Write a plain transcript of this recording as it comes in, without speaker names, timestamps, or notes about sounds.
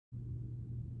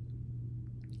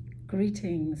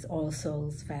Greetings, All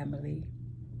Souls family.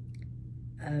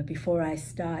 Before I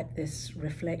start this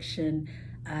reflection,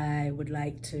 I would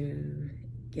like to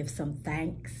give some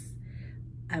thanks.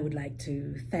 I would like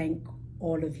to thank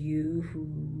all of you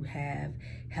who have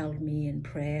held me in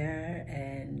prayer,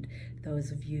 and those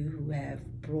of you who have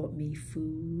brought me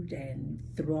food and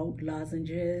throat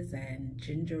lozenges and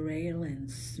ginger ale and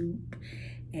soup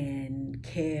and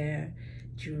care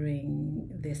during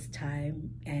this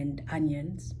time, and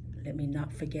onions. Let me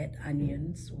not forget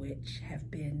onions, which have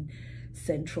been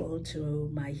central to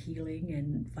my healing,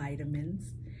 and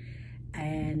vitamins.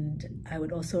 And I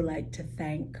would also like to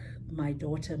thank my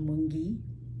daughter Mungi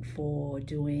for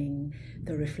doing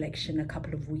the reflection a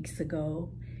couple of weeks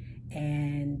ago,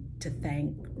 and to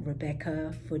thank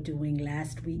Rebecca for doing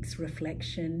last week's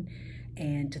reflection,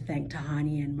 and to thank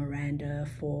Tahani and Miranda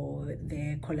for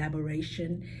their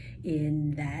collaboration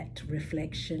in that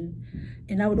reflection.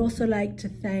 And I would also like to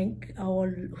thank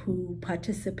all who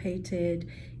participated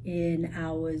in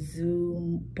our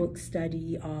Zoom book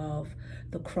study of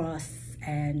The Cross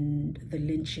and the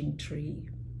Lynching Tree.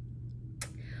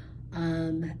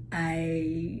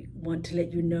 I want to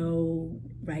let you know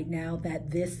right now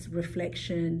that this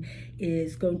reflection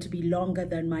is going to be longer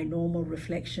than my normal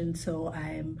reflection, so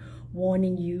I'm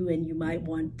warning you, and you might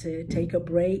want to take a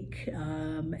break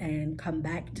and come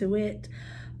back to it.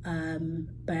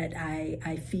 But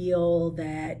I feel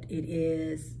that it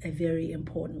is a very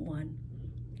important one.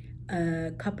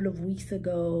 A couple of weeks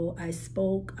ago, I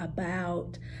spoke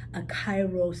about a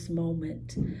Kairos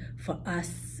moment for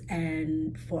us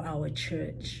and for our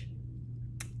church.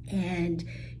 And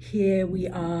here we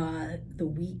are, the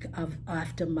week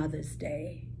after Mother's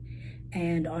Day.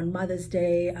 And on Mother's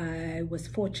Day, I was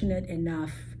fortunate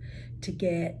enough to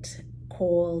get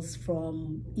calls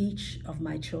from each of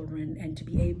my children, and to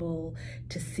be able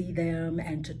to see them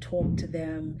and to talk to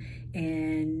them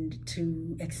and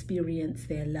to experience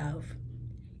their love.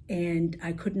 And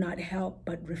I could not help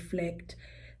but reflect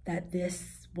that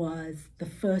this was the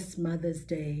first Mother's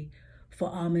Day for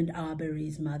Ahmaud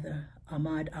Arbery's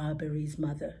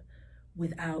mother,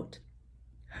 without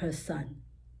her son.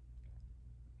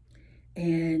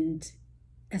 And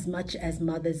as much as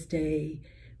Mother's Day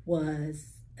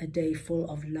was a day full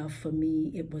of love for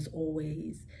me, it was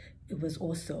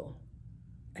also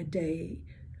a day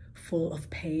full of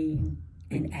pain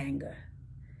and anger,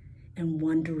 and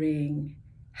wondering,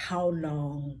 how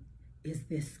long is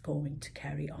this going to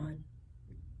carry on?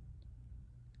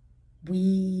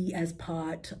 We, as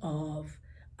part of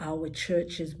our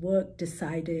church's work,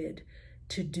 decided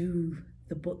to do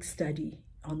the book study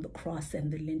on the cross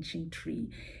and the lynching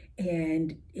tree.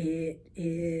 And it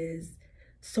is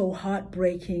so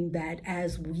heartbreaking that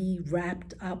as we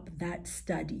wrapped up that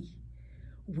study,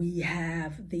 we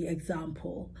have the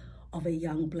example of a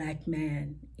young Black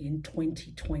man in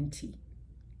 2020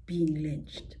 being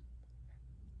lynched.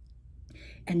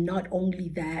 And not only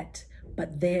that,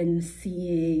 but then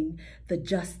seeing the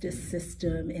justice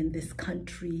system in this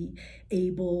country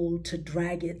able to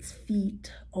drag its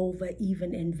feet over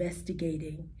even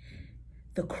investigating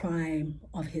the crime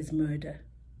of his murder.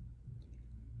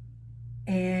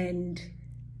 And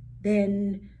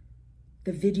then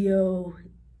the video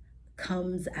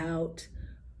comes out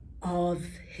of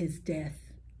his death.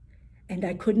 And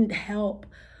I couldn't help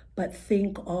but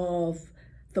think of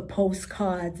the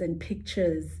postcards and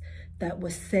pictures that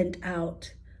were sent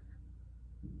out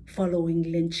following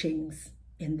lynchings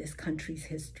in this country's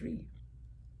history.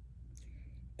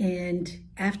 And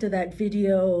after that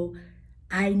video,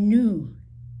 I knew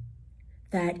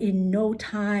that in no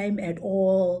time at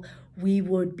all, we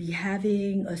would be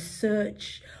having a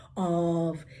search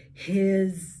of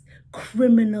his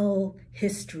criminal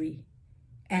history.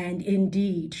 And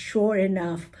indeed, sure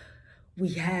enough,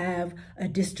 we have a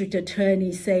district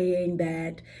attorney saying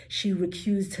that she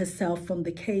recused herself from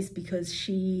the case because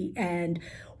she and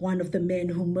one of the men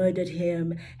who murdered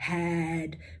him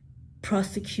had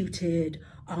prosecuted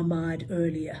Ahmaud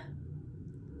earlier.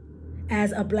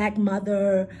 As a Black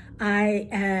mother, I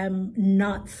am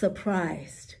not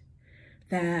surprised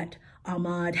that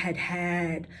Ahmaud had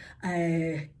had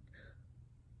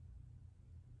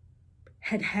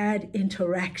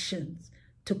interactions,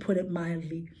 to put it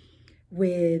mildly,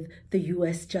 with the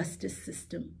U.S. justice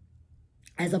system.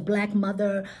 As a Black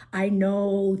mother, I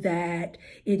know that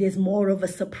it is more of a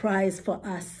surprise for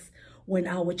us when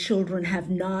our children have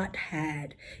not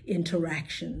had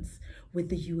interactions with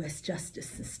the U.S. justice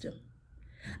system.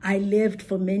 I lived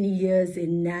for many years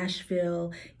in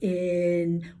Nashville,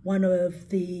 in one of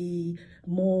the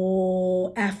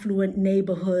more affluent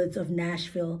neighborhoods of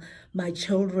Nashville. My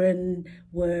children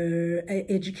were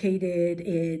educated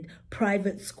in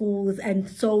private schools, and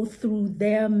so through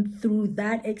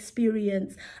that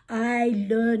experience, I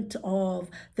learned of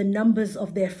the numbers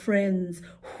of their friends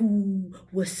who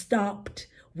were stopped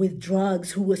with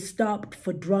drugs, who were stopped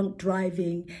for drunk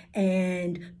driving.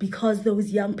 And because those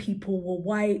young people were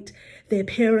white, their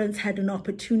parents had an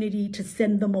opportunity to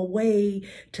send them away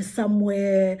to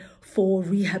somewhere for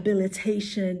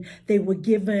rehabilitation. They were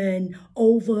given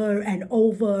over and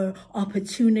over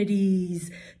opportunities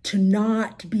to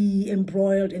not be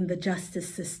embroiled in the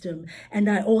justice system. And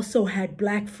I also had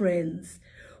Black friends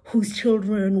whose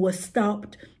children were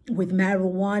stopped with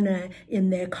marijuana in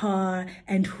their car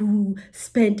and who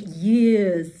spent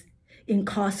years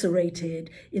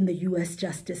incarcerated in the U.S.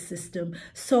 justice system.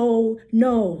 So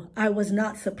no, I was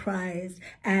not surprised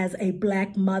as a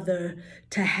Black mother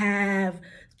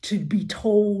to be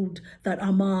told that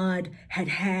Ahmad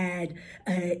had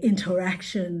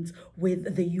interactions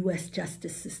with the U.S.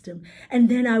 justice system. And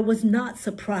then I was not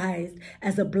surprised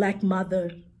as a Black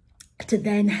mother to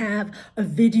then have a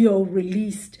video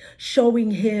released showing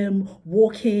him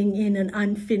walking in an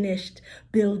unfinished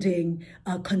building,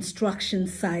 a construction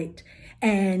site,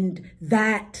 and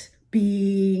that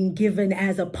being given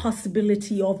as a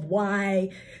possibility of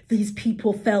why these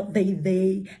people felt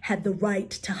they had the right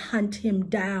to hunt him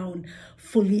down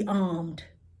fully armed.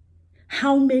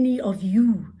 How many of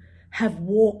you have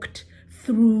walked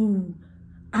through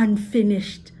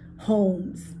unfinished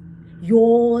homes,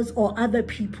 yours or other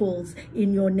people's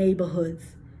in your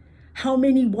neighborhoods? How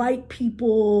many white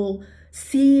people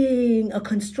seeing a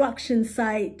construction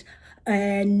site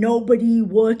and nobody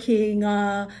working,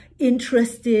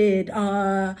 interested,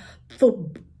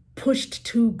 pushed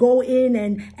to go in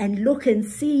and look and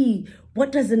see,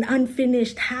 what does an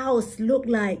unfinished house look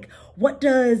like? What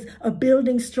does a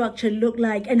building structure look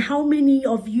like? And how many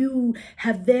of you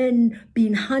have then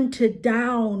been hunted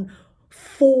down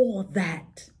for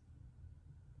that?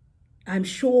 I'm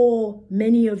sure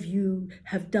many of you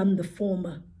have done the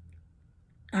former.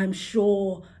 I'm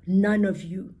sure none of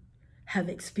you have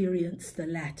experienced the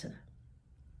latter.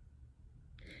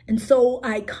 And so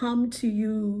I come to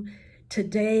you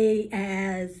today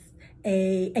as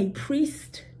a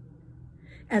priest,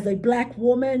 as a Black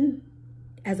woman,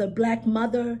 as a Black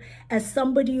mother, as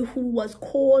somebody who was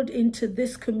called into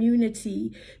this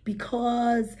community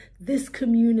because this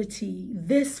community,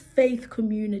 this faith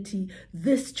community,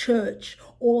 this church,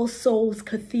 All Souls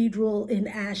Cathedral in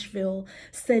Asheville,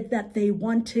 said that they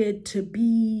wanted to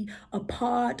be a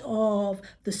part of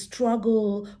the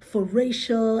struggle for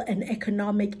racial and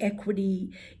economic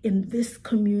equity in this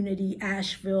community,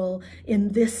 Asheville,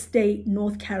 in this state,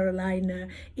 North Carolina,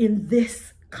 in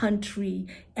this country,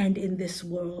 and in this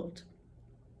world.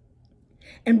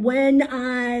 And when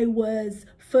I was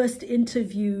first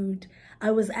interviewed,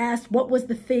 I was asked what was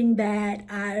the thing that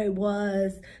I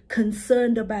was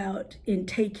concerned about in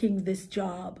taking this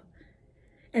job.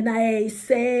 And I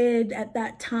said at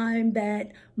that time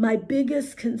that my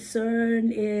biggest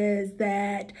concern is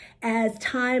that as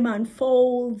time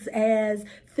unfolds, as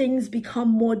things become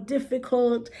more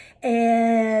difficult,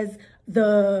 as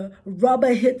the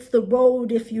rubber hits the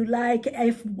road, if you like,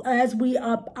 as we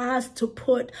are asked to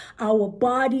put our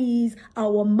bodies,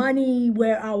 our money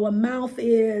where our mouth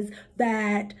is,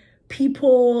 that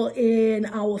people in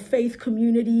our faith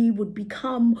community would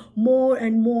become more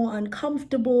and more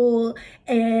uncomfortable,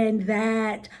 and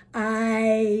that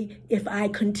if I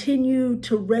continue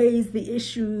to raise the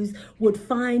issues, would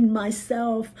find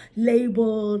myself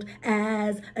labeled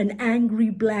as an angry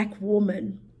Black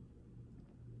woman.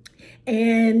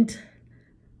 And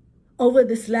over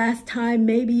this last time,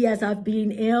 maybe as I've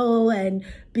been ill and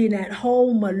been at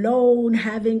home alone,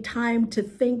 having time to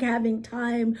think, having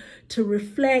time to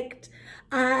reflect,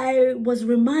 I was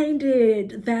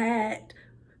reminded that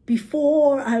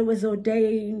before I was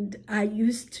ordained, I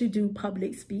used to do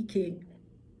public speaking.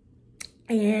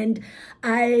 And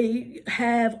I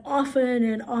have often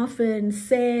and often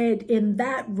said in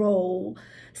that role,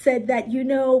 said that, you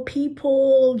know,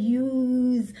 people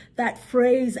use that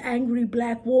phrase, angry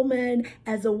Black woman,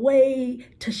 as a way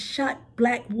to shut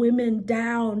Black women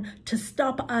down, to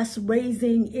stop us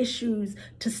raising issues,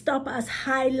 to stop us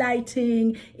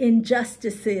highlighting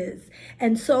injustices.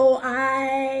 And so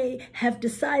I have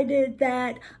decided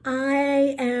that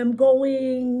I am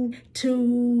going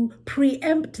to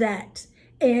preempt that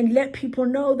and let people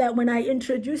know that when I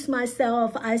introduce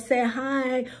myself, I say,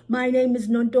 hi, my name is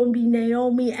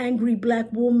Naomi Angry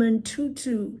Black Woman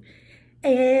Tutu.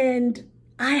 And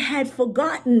I had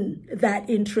forgotten that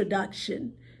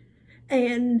introduction.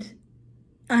 And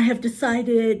I have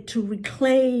decided to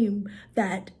reclaim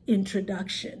that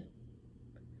introduction.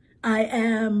 I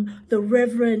am the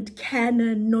Reverend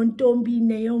Canon Nontombi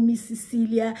Naomi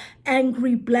Cecilia,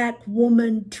 Angry Black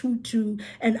Woman Tutu,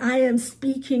 and I am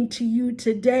speaking to you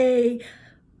today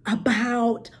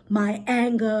about my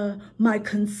anger, my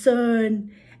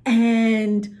concern,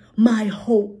 and my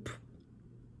hope.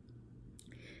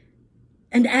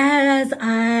 And as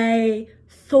I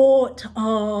thought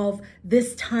of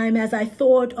this time, as I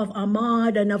thought of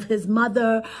Ahmaud and of his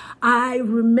mother, I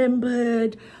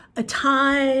remembered a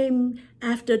time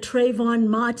after Trayvon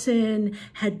Martin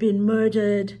had been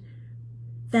murdered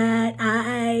that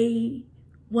I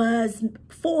was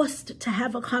forced to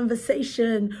have a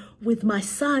conversation with my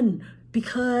son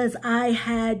because I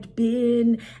had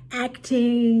been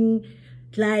acting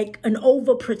like an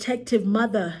overprotective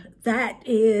mother. That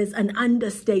is an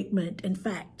understatement, in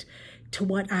fact, to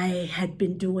what I had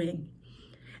been doing.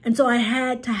 And so I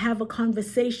had to have a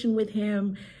conversation with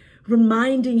him,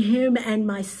 reminding him and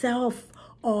myself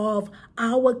of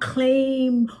our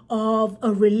claim of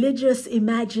a religious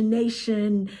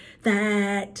imagination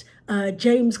that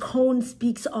James Cone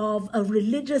speaks of, a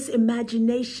religious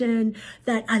imagination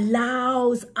that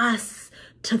allows us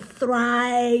to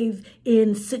thrive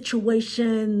in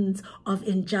situations of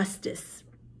injustice.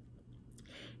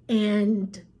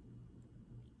 And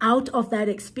out of that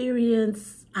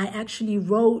experience, I actually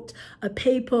wrote a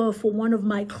paper for one of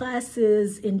my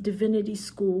classes in divinity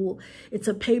school. It's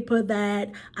a paper that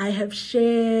I have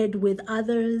shared with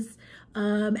others.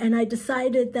 And I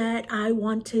decided that I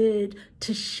wanted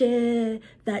to share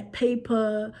that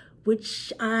paper,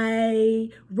 which I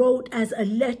wrote as a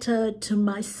letter to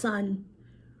my son,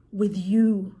 with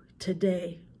you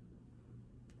today.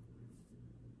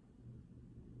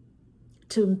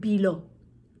 To Mpilo.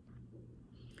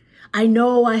 I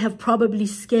know I have probably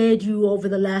scared you over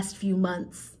the last few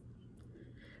months.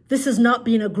 This has not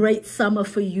been a great summer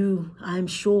for you, I'm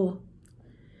sure.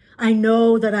 I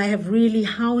know that I have really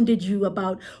hounded you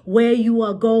about where you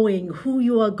are going, who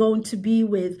you are going to be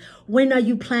with, when are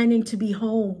you planning to be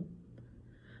home.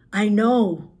 I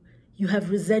know you have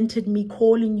resented me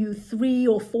calling you 3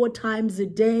 or 4 times a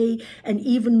day and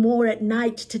even more at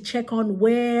night to check on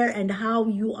where and how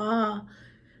you are.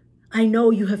 I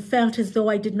know you have felt as though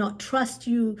I did not trust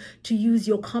you to use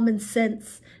your common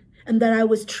sense and that I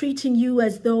was treating you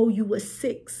as though you were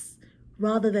 6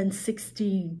 rather than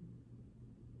 16.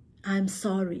 I'm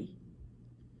sorry.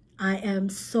 I am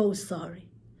so sorry.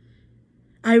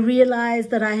 I realize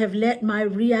that I have let my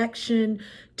reaction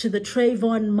to the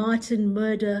Trayvon Martin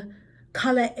murder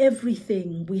color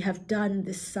everything we have done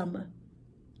this summer.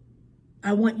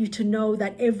 I want you to know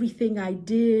that everything I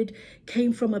did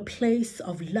came from a place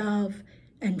of love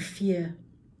and fear.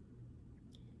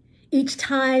 Each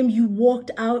time you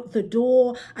walked out the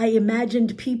door, I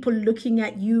imagined people looking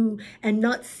at you and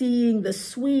not seeing the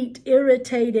sweet,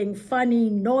 irritating, funny,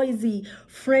 noisy,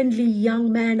 friendly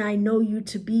young man I know you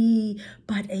to be,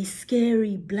 but a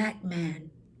scary black man.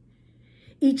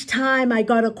 Each time I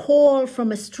got a call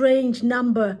from a strange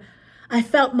number, I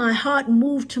felt my heart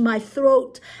move to my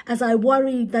throat as I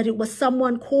worried that it was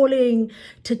someone calling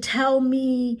to tell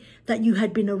me that you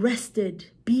had been arrested,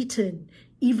 beaten,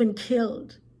 even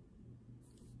killed.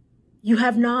 You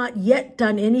have not yet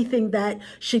done anything that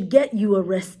should get you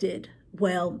arrested.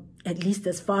 Well, at least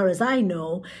as far as I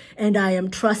know, and I am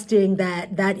trusting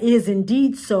that that is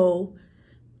indeed so,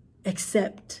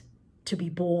 except to be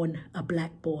born a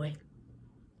black boy.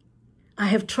 I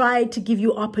have tried to give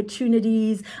you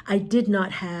opportunities I did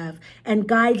not have and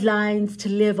guidelines to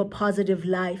live a positive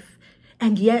life.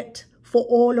 And yet, for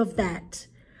all of that,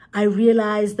 I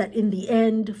realize that in the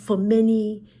end, for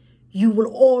many, you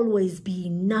will always be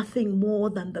nothing more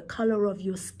than the color of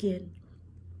your skin.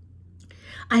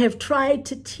 I have tried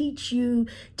to teach you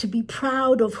to be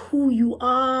proud of who you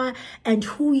are and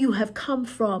who you have come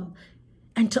from,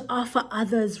 and to offer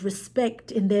others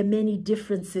respect in their many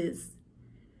differences.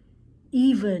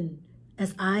 Even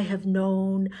as I have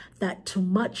known that to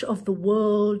much of the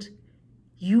world,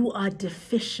 you are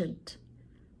deficient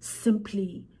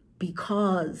simply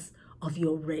because of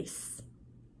your race.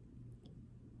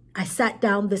 I sat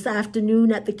down this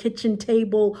afternoon at the kitchen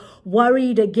table,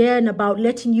 worried again about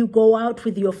letting you go out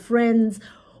with your friends,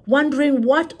 wondering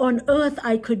what on earth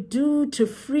I could do to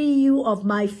free you of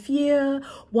my fear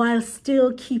while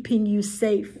still keeping you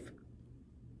safe.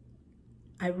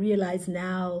 I realize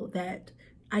now that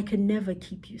I can never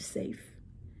keep you safe.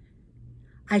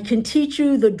 I can teach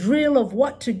you the drill of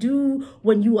what to do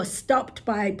when you are stopped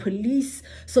by police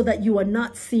so that you are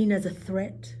not seen as a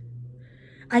threat.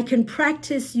 I can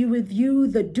practice with you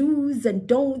the do's and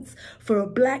don'ts for a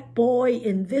black boy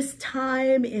in this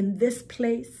time, in this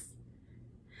place.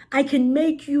 I can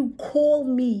make you call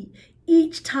me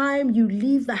each time you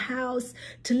leave the house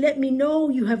to let me know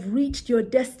you have reached your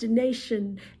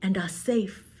destination and are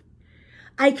safe.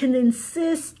 I can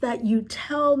insist that you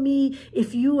tell me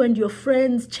if you and your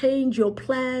friends change your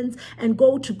plans and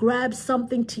go to grab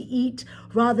something to eat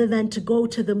rather than to go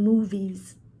to the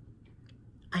movies.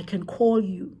 I can call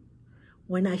you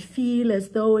when I feel as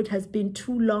though it has been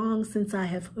too long since I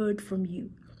have heard from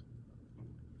you.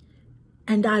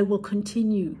 And I will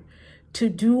continue to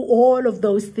do all of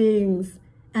those things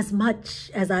as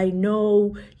much as I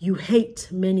know you hate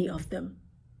many of them.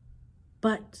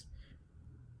 But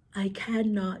I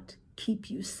cannot keep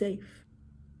you safe.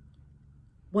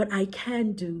 What I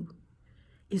can do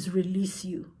is release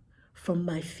you from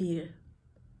my fear.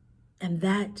 And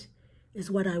that is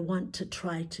what I want to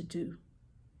try to do.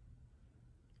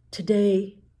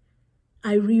 Today,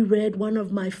 I reread one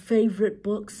of my favorite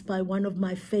books by one of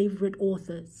my favorite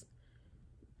authors,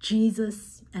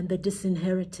 Jesus and the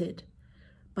Disinherited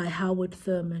by Howard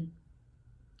Thurman.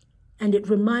 And it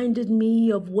reminded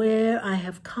me of where I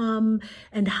have come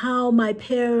and how my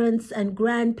parents and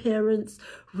grandparents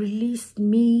released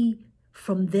me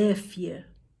from their fear.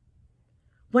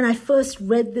 When I first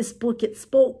read this book, it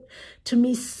spoke to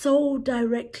me so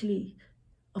directly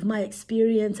of my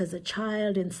experience as a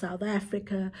child in South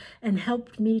Africa and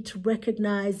helped me to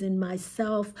recognize in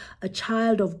myself a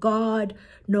child of God,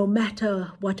 no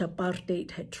matter what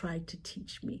apartheid had tried to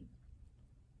teach me.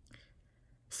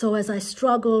 So as I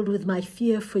struggled with my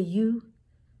fear for you,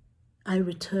 I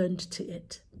returned to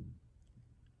it.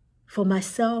 For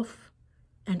myself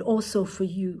and also for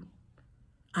you,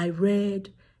 I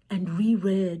read and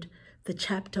reread the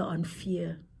chapter on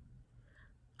fear.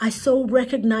 I so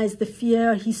recognized the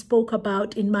fear he spoke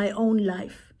about in my own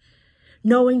life,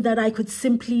 knowing that I could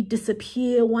simply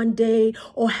disappear one day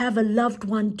or have a loved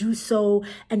one do so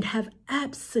and have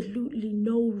absolutely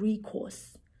no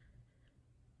recourse.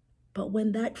 But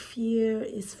when that fear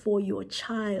is for your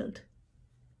child,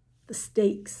 the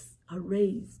stakes are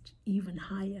raised even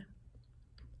higher.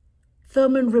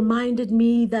 Thurman reminded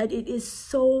me that it is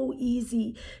so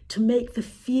easy to make the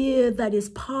fear that is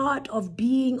part of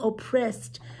being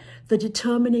oppressed the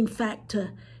determining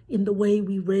factor in the way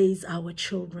we raise our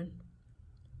children.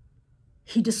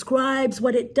 He describes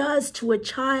what it does to a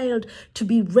child to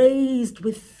be raised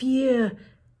with fear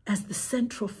as the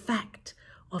central fact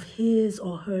of his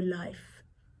or her life.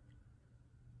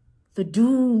 The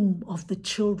doom of the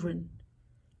children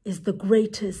is the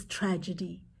greatest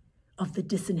tragedy of the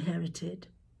disinherited.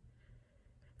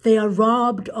 They are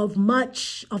robbed of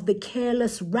much of the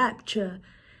careless rapture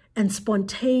and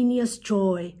spontaneous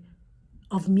joy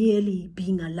of merely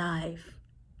being alive.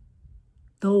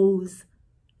 Those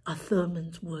are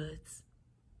Thurman's words.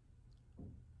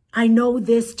 I know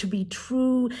this to be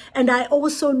true, and I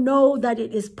also know that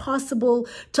it is possible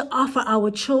to offer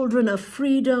our children a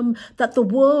freedom that the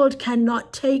world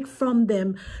cannot take from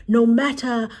them, no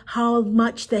matter how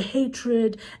much the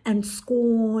hatred and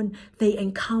scorn they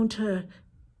encounter.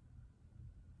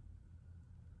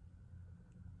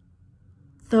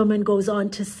 Thurman goes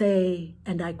on to say,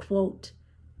 and I quote,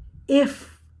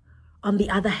 "If, on the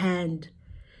other hand,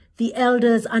 the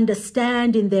elders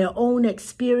understand in their own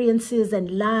experiences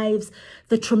and lives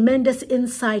the tremendous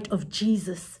insight of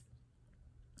Jesus,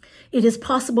 it is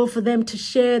possible for them to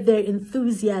share their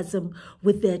enthusiasm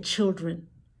with their children.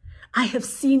 I have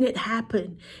seen it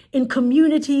happen in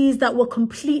communities that were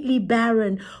completely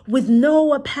barren, with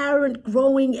no apparent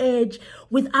growing edge,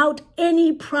 without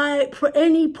any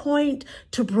point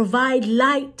to provide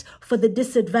light for the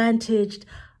disadvantaged.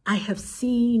 I have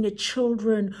seen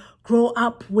children grow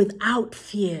up without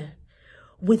fear,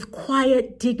 with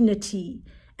quiet dignity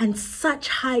and such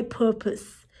high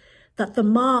purpose that the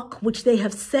mark which they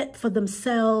have set for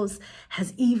themselves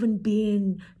has even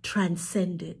been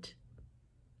transcended."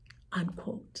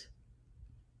 Unquote.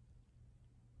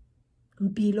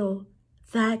 Mpilo,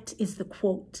 that is the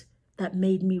quote that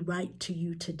made me write to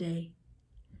you today.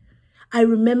 I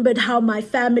remembered how my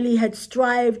family had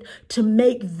strived to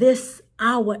make this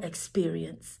our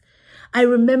experience. I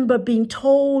remember being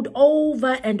told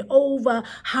over and over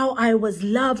how I was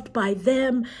loved by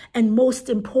them and most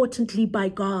importantly by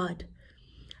God.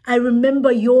 I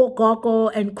remember your gogo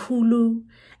and Kulu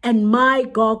and my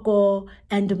gogo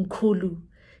and Mkulu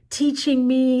teaching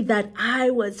me that I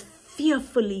was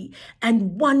fearfully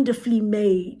and wonderfully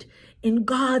made in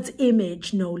God's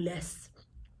image, no less.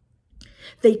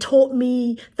 They taught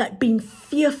me that being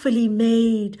fearfully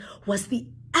made was the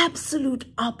absolute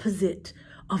opposite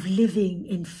of living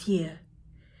in fear.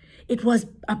 It was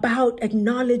about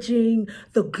acknowledging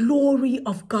the glory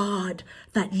of God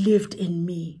that lived in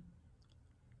me.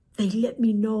 They let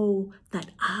me know that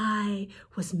I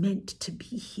was meant to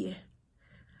be here.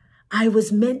 I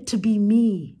was meant to be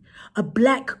me, a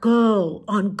Black girl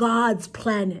on God's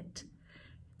planet.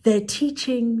 Their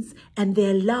teachings and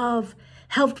their love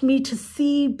helped me to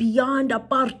see beyond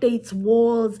apartheid's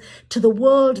walls to the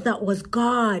world that was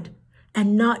God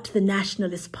and not the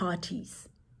nationalist parties.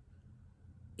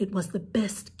 It was the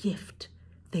best gift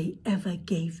they ever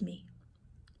gave me.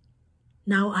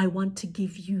 Now I want to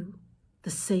give you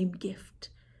the same gift.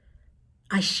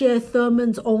 I share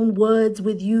Thurman's own words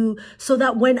with you so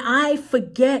that when I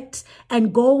forget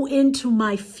and go into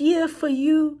my fear for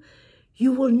you,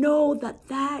 you will know that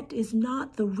that is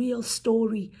not the real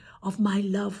story of my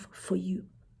love for you.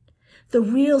 The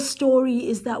real story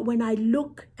is that when I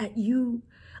look at you,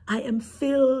 I am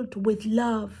filled with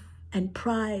love and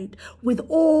pride, with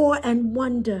awe and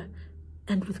wonder,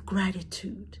 and with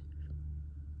gratitude.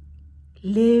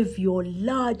 Live your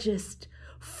largest,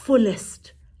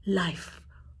 fullest life,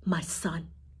 my son.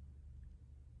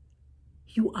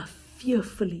 You are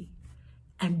fearfully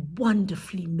and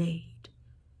wonderfully made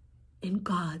in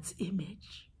God's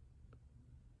image.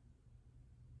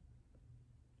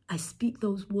 I speak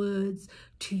those words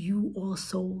to you, all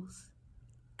souls,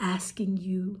 asking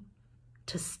you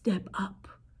to step up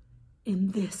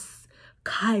in this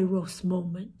Kairos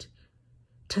moment,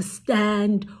 to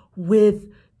stand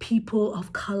with people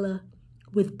of color,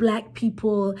 with Black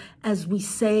people, as we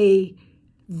say,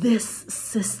 this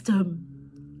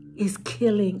system is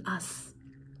killing us.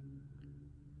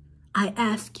 I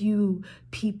ask you,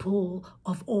 people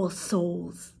of all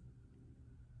souls,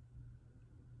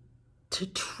 to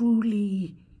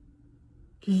truly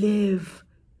live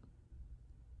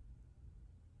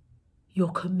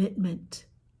your commitment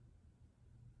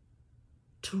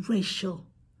to racial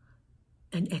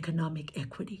and economic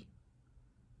equity.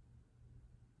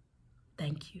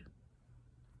 Thank you.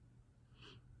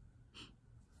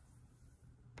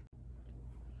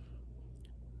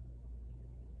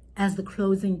 As the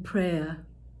closing prayer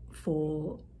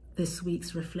for this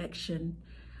week's reflection,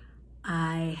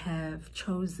 I have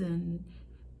chosen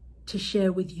to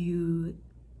share with you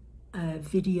a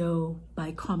video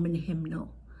by Common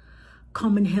Hymnal.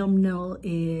 Common Hymnal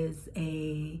is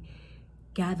a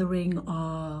gathering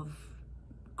of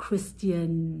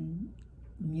Christian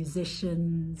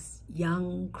musicians,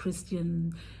 young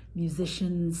Christian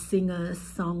musicians, singers,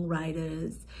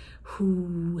 songwriters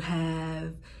who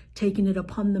have taken it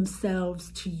upon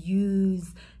themselves to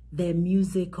use their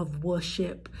music of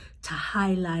worship to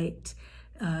highlight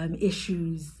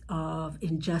issues of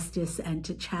injustice and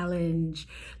to challenge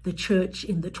the church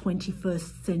in the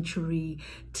 21st century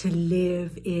to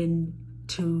live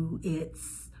into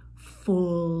its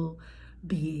full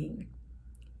being.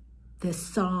 This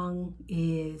song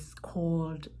is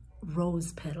called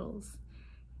Rose Petals,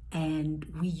 and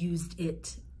we used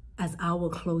it as our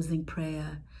closing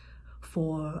prayer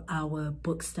for our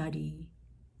book study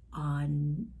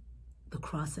on the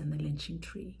cross and the lynching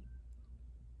tree.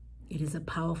 It is a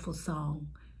powerful song,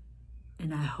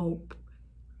 and I hope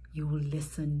you will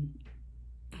listen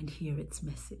and hear its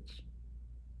message.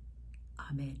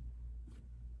 Amen.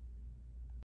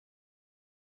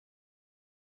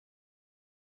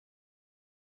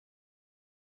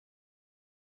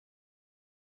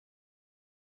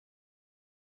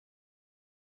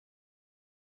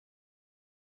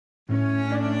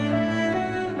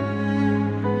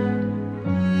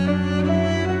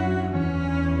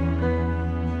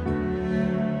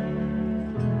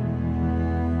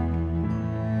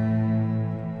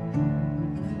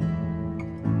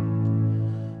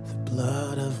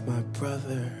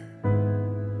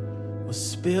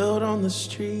 Spilled on the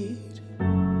street.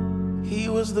 He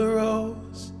was the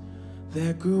rose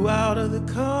that grew out of the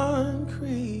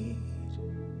concrete,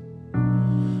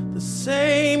 the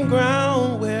same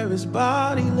ground where his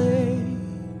body lay,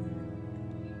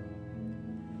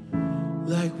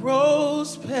 like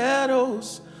rose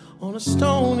petals on a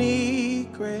stony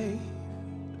grave.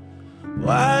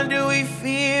 Why do we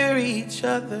fear each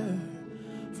other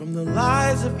from the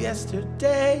lies of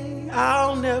yesterday?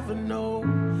 I'll never know.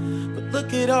 But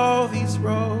look at all these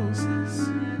roses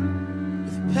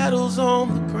with petals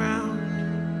on the ground.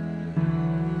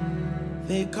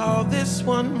 They call this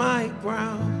one Mike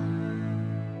Brown.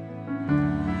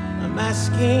 I'm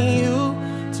asking you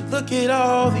to look at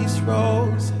all these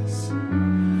roses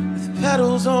with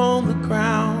petals on the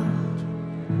ground.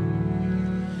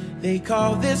 They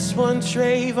call this one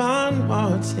Trayvon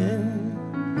Martin.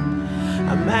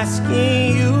 I'm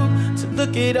asking you to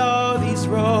look at all these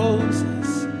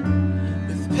roses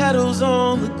with petals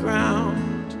on the ground.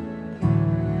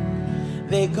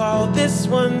 They call this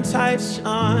one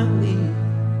Tyshawn Lee.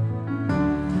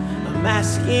 I'm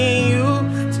asking you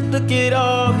to look at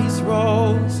all these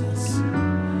roses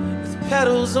with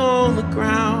petals on the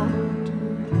ground.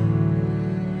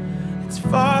 It's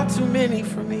far too many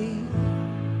for me.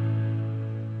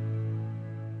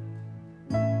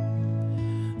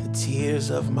 The tears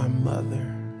of my mother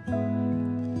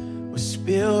were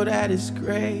spilled at his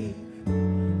grave.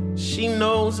 She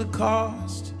knows the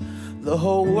cost the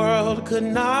whole world could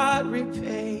not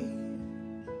repay.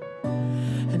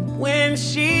 And when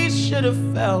she should have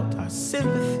felt our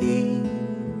sympathy,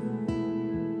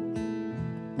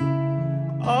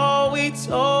 all we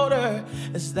told her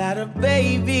is that her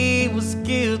baby was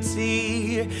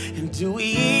guilty. And do we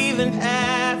even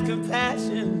have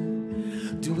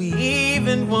compassion? Do we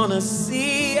even want to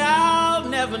see? I'll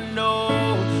never know.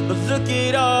 But look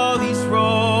at all these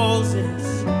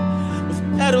roses with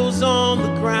petals on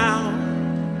the ground.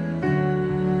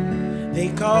 They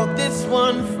called this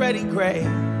one Freddie Gray.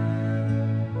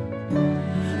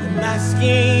 I'm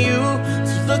asking you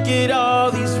to look at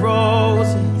all these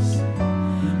roses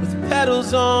with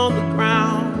petals on the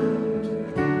ground.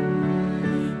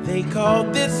 They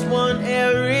called this one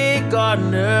Eric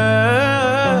Gardner.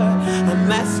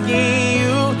 I'm asking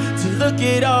you to look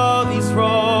at all these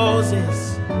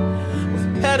roses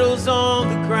with petals on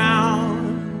the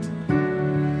ground.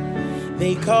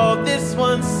 They called this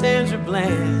one Sandra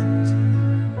Bland.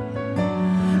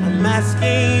 I'm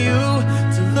asking you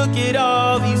to look at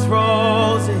all these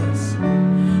roses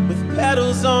with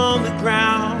petals on the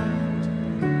ground.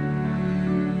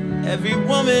 Every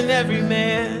woman, every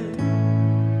man.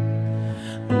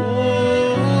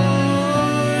 Oh,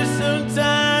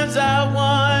 sometimes I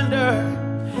wonder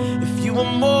if you were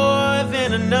more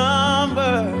than a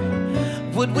number,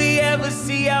 would we ever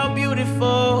see how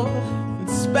beautiful and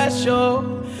special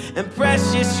and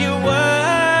precious you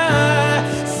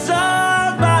were?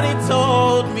 Somebody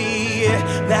told me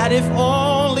that if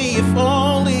only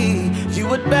you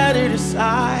would better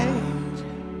decide,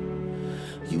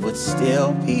 you would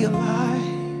still be alive.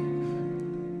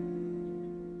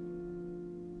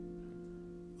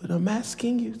 But I'm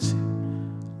asking you to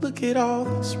look at all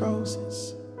these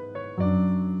roses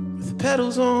with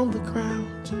petals on the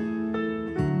ground,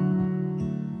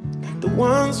 like the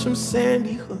ones from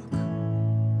Sandy Hook.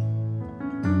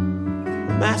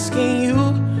 I'm asking you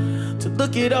to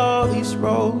look at all these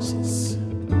roses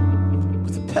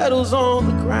with the petals on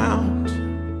the ground.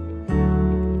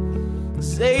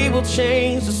 They will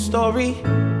change the story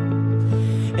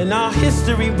in our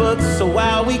history books. So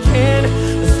while we can,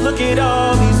 let's look at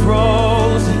all these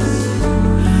roses.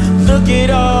 Look at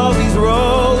all these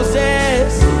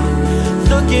roses.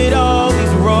 Look at all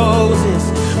these roses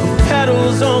with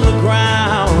petals on the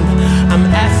ground. I'm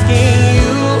asking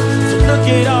you to look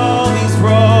at all these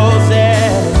roses.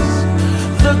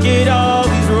 Look at all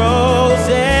these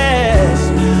roses.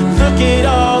 Look at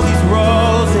all these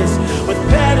roses with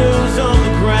petals on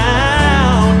the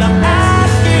ground. I'm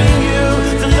asking you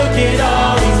to look at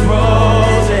all these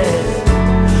roses.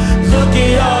 Look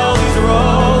at all these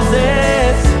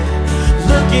roses.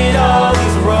 Look at all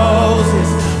these roses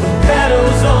with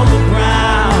petals on the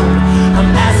ground.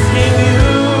 I'm asking you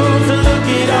to look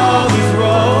at all these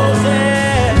roses.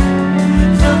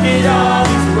 Look at all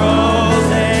these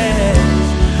roses.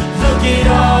 Look at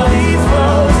all these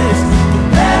roses with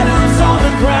petals on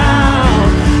the ground.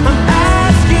 I'm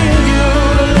asking you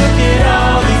to look at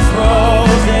all these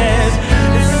roses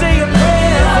and say a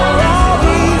prayer for all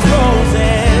these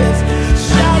roses.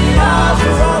 Shout out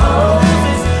for all the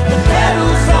roses with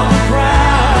petals on the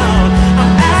ground.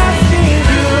 I'm asking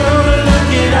you to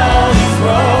look at all these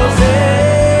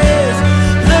roses.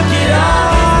 Look at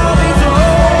all these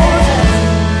roses.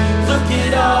 Look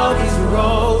at all these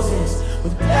roses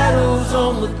with petals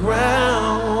on the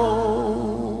ground.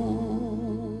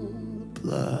 The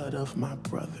blood of my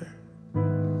brother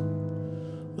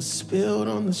was spilled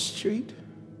on the street.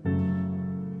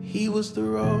 He was the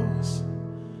rose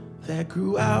that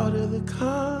grew out of the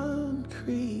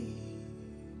concrete.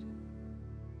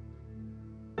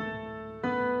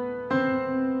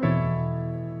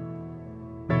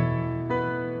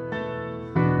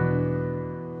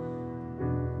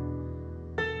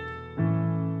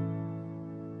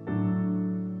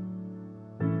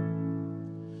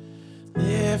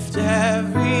 Lift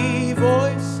every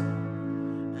voice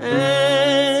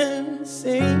and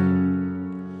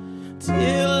sing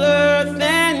till earth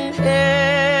and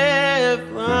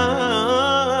heaven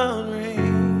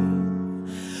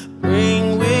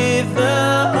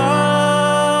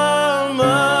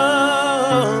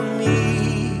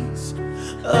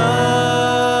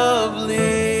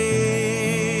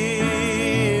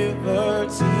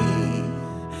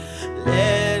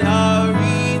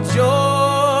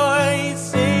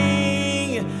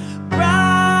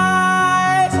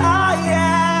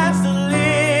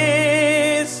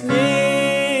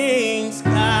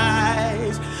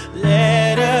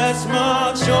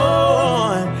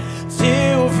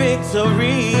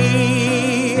victory.